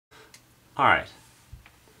All right.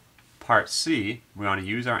 Part C, we want to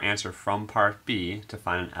use our answer from Part B to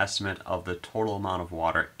find an estimate of the total amount of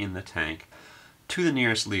water in the tank to the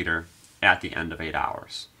nearest liter at the end of 8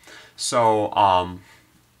 hours. So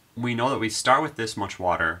we know that we start with this much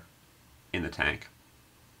water in the tank.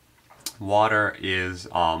 Water is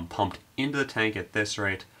pumped into the tank at this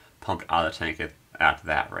rate, pumped out of the tank at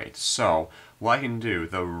that rate. So what I can do,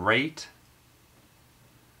 the rate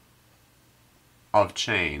of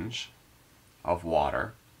change of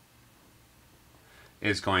water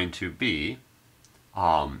is going to be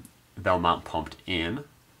the amount pumped in,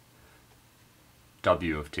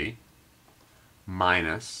 W of t,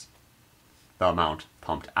 minus the amount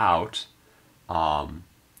pumped out, or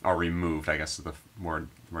removed, I guess is the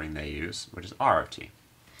wording they use, which is R of t.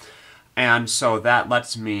 And so that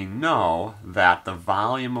lets me know that the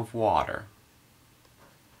volume of water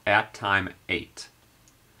at time 8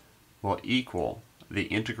 will equal the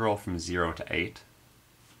integral from 0 to 8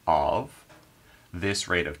 of this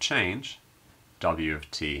rate of change, W of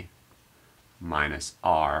t minus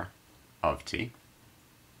R of t,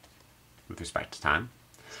 with respect to time,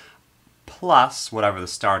 plus whatever the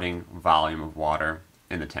starting volume of water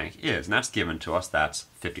in the tank is. And that's given to us, that's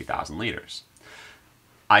 50,000 liters.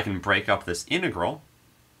 I can break up this integral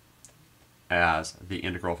as the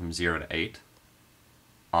integral from 0 to 8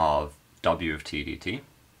 of W of t dt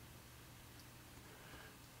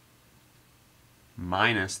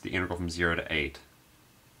minus the integral from 0 to 8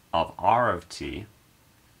 of R of t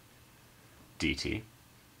dt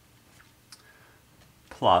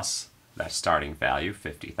plus that starting value,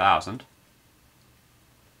 50,000.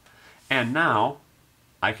 And now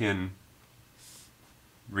I can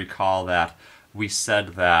recall that we said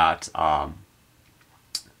that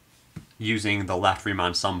using the left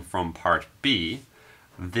Riemann sum from part B,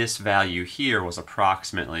 this value here was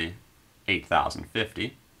approximately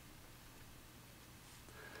 8,050.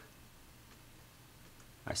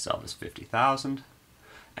 I still have this 50,000.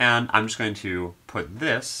 And I'm just going to put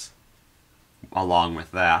this, along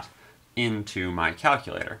with that, into my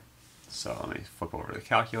calculator. So let me flip over to the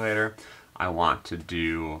calculator. I want to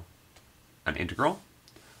do an integral.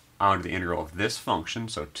 I want to do the integral of this function,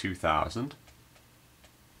 so 2,000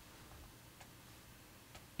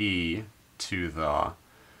 e to the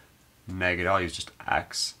negative, I'll use just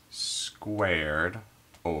x squared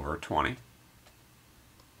over 20.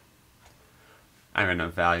 I'm going to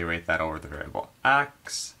evaluate that over the variable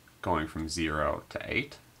x, going from 0 to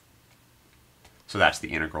 8. So that's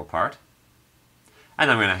the integral part.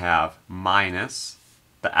 And I'm going to have minus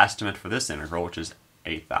the estimate for this integral, which is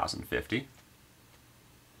 8,050,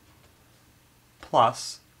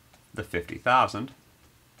 plus the 50,000.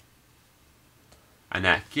 And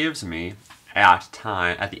that gives me, at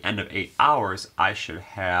the end of 8 hours, I should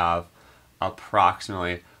have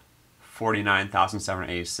approximately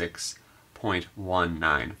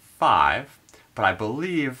 49,786.195. But I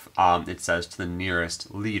believe it says to the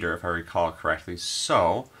nearest liter, if I recall correctly,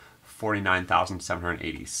 so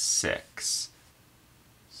 49,786.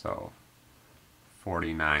 So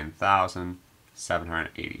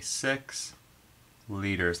 49,786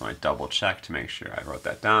 liters. Let me double check to make sure I wrote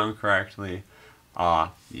that down correctly.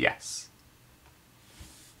 Yes.